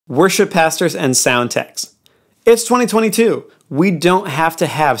Worship pastors and sound techs. It's 2022. We don't have to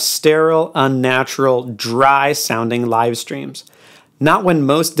have sterile, unnatural, dry-sounding live streams. Not when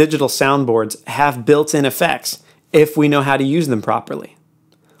most digital soundboards have built-in effects, if we know how to use them properly.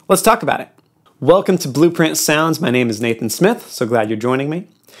 Let's talk about it. Welcome to Blueprint Sounds. My name is Nathan Smith, so glad you're joining me.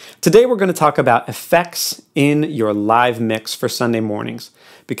 Today we're going to talk about effects in your live mix for Sunday mornings,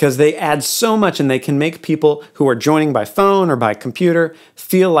 because they add so much and they can make people who are joining by phone or by computer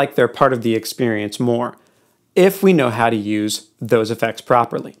feel like they're part of the experience more, if we know how to use those effects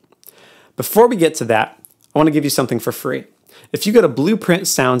properly. Before we get to that, I want to give you something for free. If you go to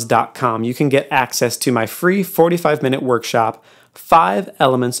blueprintsounds.com, you can get access to my free 45-minute workshop, 5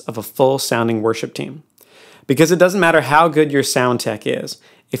 Elements of a Full Sounding Worship Team. Because it doesn't matter how good your sound tech is,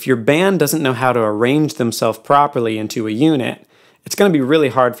 if your band doesn't know how to arrange themselves properly into a unit, it's going to be really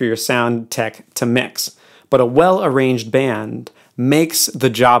hard for your sound tech to mix. But a well-arranged band makes the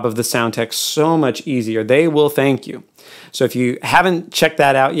job of the sound tech so much easier. They will thank you. So if you haven't checked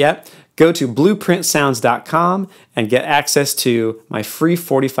that out yet, go to blueprintsounds.com and get access to my free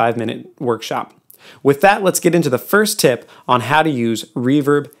 45-minute workshop. With that, let's get into the first tip on how to use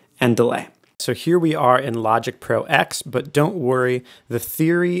reverb and delay. So here we are in Logic Pro X, but don't worry, the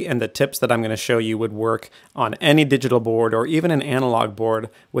theory and the tips that I'm going to show you would work on any digital board or even an analog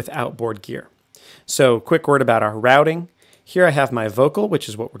board with outboard gear. So quick word about our routing. Here I have my vocal, which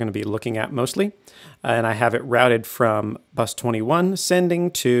is what we're going to be looking at mostly, and I have it routed from bus 21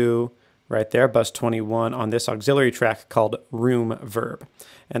 sending to right there, bus 21 on this auxiliary track called room verb.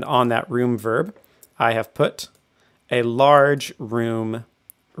 And on that room verb, I have put a large room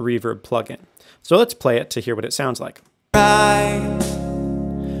reverb plugin. So let's play it to hear what it sounds like. Right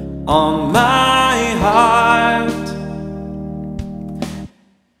on my heart.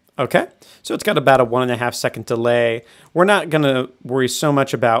 Okay, so it's got about a 1.5 second delay. We're not going to worry so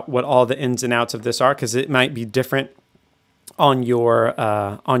much about what all the ins and outs of this are, because it might be different on your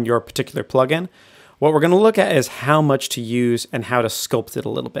particular plugin. What we're going to look at is how much to use and how to sculpt it a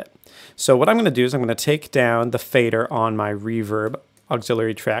little bit. So what I'm going to do is I'm going to take down the fader on my reverb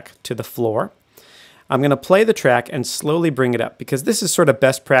auxiliary track to the floor. I'm going to play the track and slowly bring it up, because this is sort of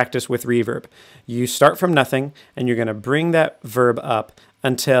best practice with reverb. You start from nothing and you're going to bring that verb up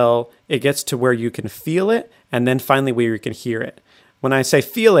until it gets to where you can feel it, and then finally where you can hear it. When I say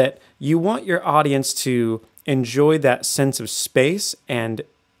feel it, you want your audience to enjoy that sense of space and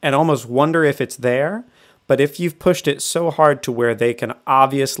almost wonder if it's there. But if you've pushed it so hard to where they can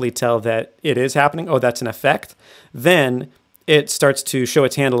obviously tell that it is happening, oh, that's an effect, then it starts to show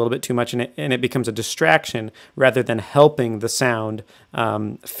its hand a little bit too much, and it becomes a distraction rather than helping the sound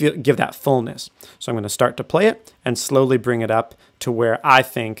give that fullness. So I'm going to start to play it and slowly bring it up to where I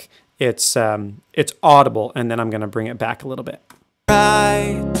think it's audible, and then I'm going to bring it back a little bit.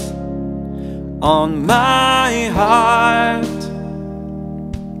 Right on my heart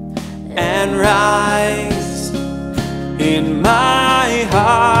and rise in my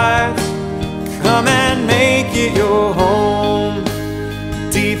heart. Come and make it your home.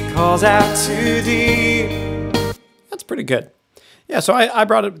 Deep calls out to deep. That's pretty good. Yeah, so I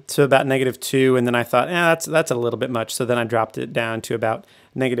brought it to about -2, and then I thought, that's a little bit much. So then I dropped it down to about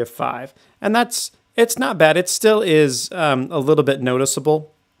 -5. And it's not bad. It still is a little bit noticeable,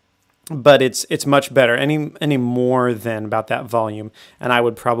 but it's much better. Any more than about that volume, and I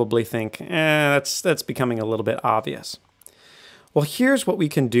would probably think, that's becoming a little bit obvious. Well, here's what we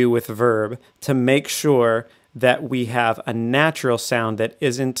can do with verb to make sure that we have a natural sound that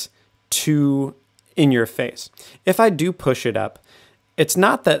isn't too in your face. If I do push it up, it's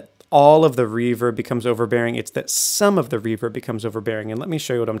not that all of the reverb becomes overbearing, it's that some of the reverb becomes overbearing. And let me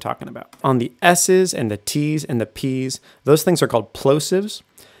show you what I'm talking about. On the S's and the T's and the P's, those things are called plosives.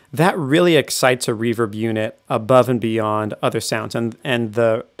 That really excites a reverb unit above and beyond other sounds. And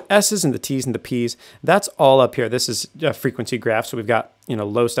the S's and the T's and the P's, that's all up here. This is a frequency graph, so we've got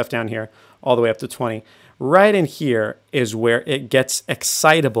low stuff down here all the way up to 20. Right in here is where it gets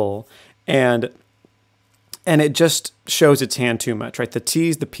excitable, and it just shows its hand too much, right? The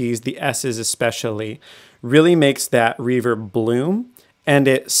T's, the P's, the S's especially, really makes that reverb bloom, and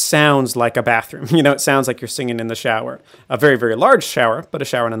it sounds like a bathroom. It sounds like you're singing in the shower. A very, very large shower, but a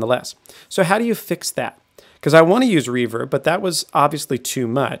shower nonetheless. So how do you fix that? Because I want to use reverb, but that was obviously too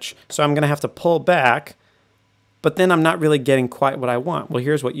much. So I'm going to have to pull back, but then I'm not really getting quite what I want. Well,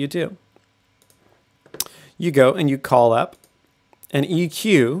 here's what you do. You go and you call up an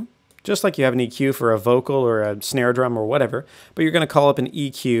EQ, just like you have an EQ for a vocal or a snare drum or whatever, but you're going to call up an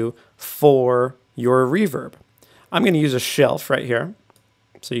EQ for your reverb. I'm going to use a shelf right here,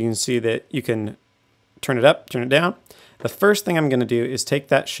 so you can see that you can turn it up, turn it down. the first thing I'm going to do is take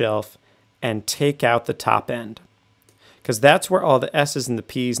that shelf and take out the top end, because that's where all the S's and the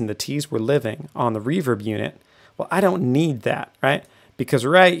P's and the T's were living on the reverb unit. Well, I don't need that, right? Because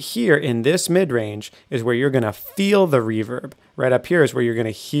right here in this mid-range is where you're going to feel the reverb. Right up here is where you're going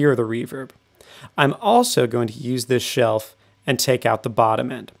to hear the reverb. I'm also going to use this shelf and take out the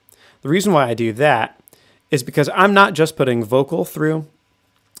bottom end. The reason why I do that is because I'm not just putting vocal through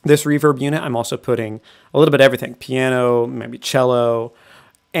this reverb unit, I'm also putting a little bit of everything, piano, maybe cello,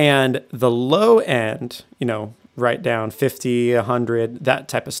 and the low end, you know, right down 50, 100, that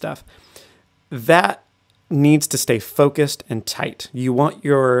type of stuff. That needs to stay focused and tight. You want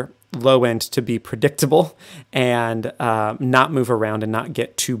your low end to be predictable and not move around and not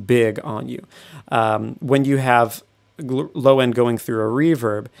get too big on you. When you have low end going through a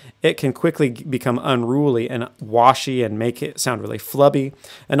reverb, it can quickly become unruly and washy and make it sound really flubby.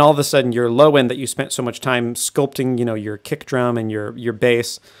 And all of a sudden, your low end that you spent so much time sculpting, you know, your kick drum and your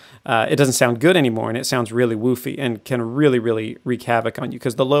bass, it doesn't sound good anymore, and it sounds really woofy and can really, really wreak havoc on you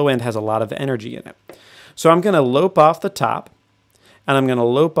because the low end has a lot of energy in it. So I'm going to lope off the top, and I'm going to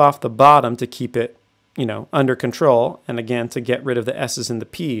lope off the bottom to keep it, you know, under control, and again, to get rid of the S's and the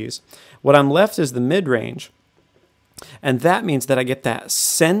P's. What I'm left is the mid-range, and that means that I get that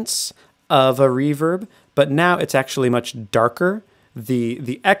sense of a reverb, but now it's actually much darker.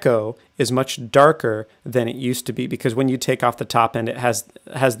 The echo is much darker than it used to be because when you take off the top end, it has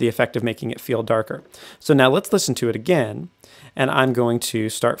the effect of making it feel darker. So now let's listen to it again, and I'm going to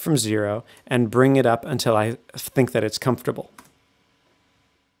start from 0 and bring it up until I think that it's comfortable.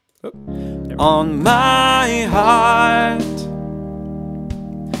 On my heart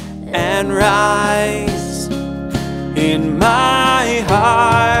and rise in my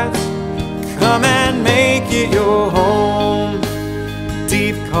heart, come and make it your home.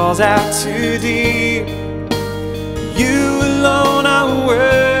 Deep calls out to deep. You alone are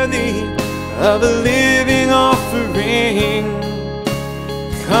worthy of a living offering.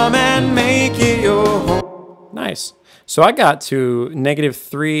 Come and make it your home. Nice. So I got to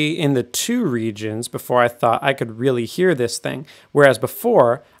 -3 in the 2 regions before I thought I could really hear this thing, whereas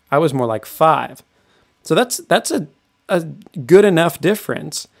before I was more like 5. So that's a good enough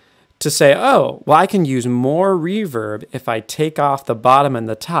difference to say, oh, well, I can use more reverb if I take off the bottom and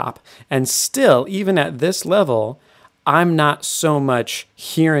the top, and still, even at this level, I'm not so much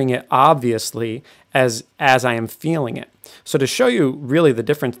hearing it obviously as I am feeling it. So to show you really the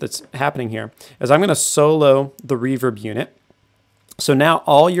difference that's happening here is I'm going to solo the reverb unit. So now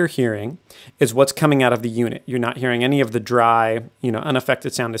all you're hearing is what's coming out of the unit. You're not hearing any of the dry, you know,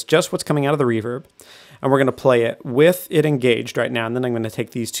 unaffected sound. It's just what's coming out of the reverb. And we're going to play it with it engaged right now. And then I'm going to take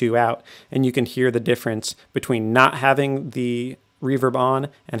these 2 out. And you can hear the difference between not having the reverb on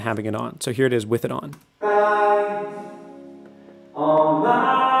and having it on. So here it is with it on. On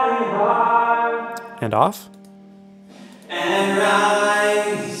my heart. And off. And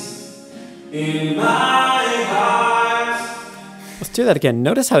rise in my heart. Let's do that again.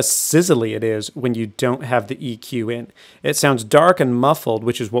 Notice how sizzly it is when you don't have the EQ in. It sounds dark and muffled,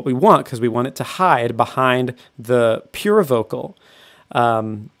 which is what we want because we want it to hide behind the pure vocal.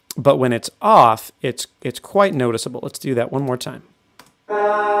 But when it's off, it's quite noticeable. Let's do that one more time.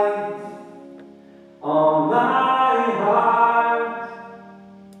 Rise on my heart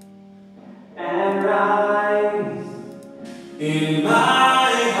and rise in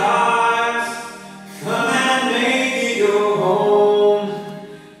my heart, come and make it your home.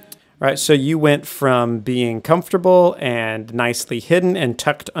 Right, so you went from being comfortable and nicely hidden and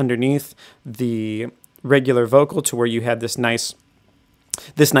tucked underneath the regular vocal to where you had this nice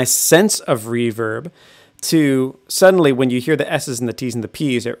sense of reverb, to suddenly when you hear the S's and the T's and the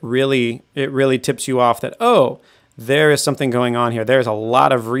P's, it really tips you off that, oh, there is something going on here. There's a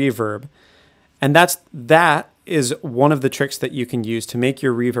lot of reverb. And that is one of the tricks that you can use to make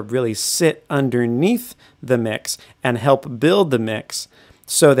your reverb really sit underneath the mix and help build the mix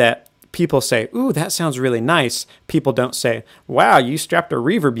so that people say, ooh, that sounds really nice. People don't say, wow, you strapped a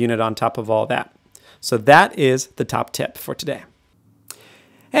reverb unit on top of all that. So that is the top tip for today.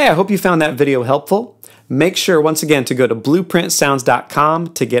 Hey, I hope you found that video helpful. Make sure, once again, to go to blueprintsounds.com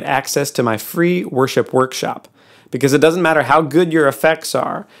to get access to my free worship workshop. Because it doesn't matter how good your effects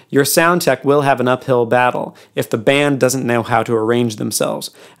are, your sound tech will have an uphill battle if the band doesn't know how to arrange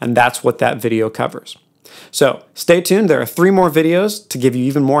themselves. And that's what that video covers. So stay tuned. There are 3 more videos to give you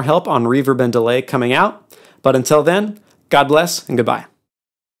even more help on reverb and delay coming out. But until then, God bless and goodbye.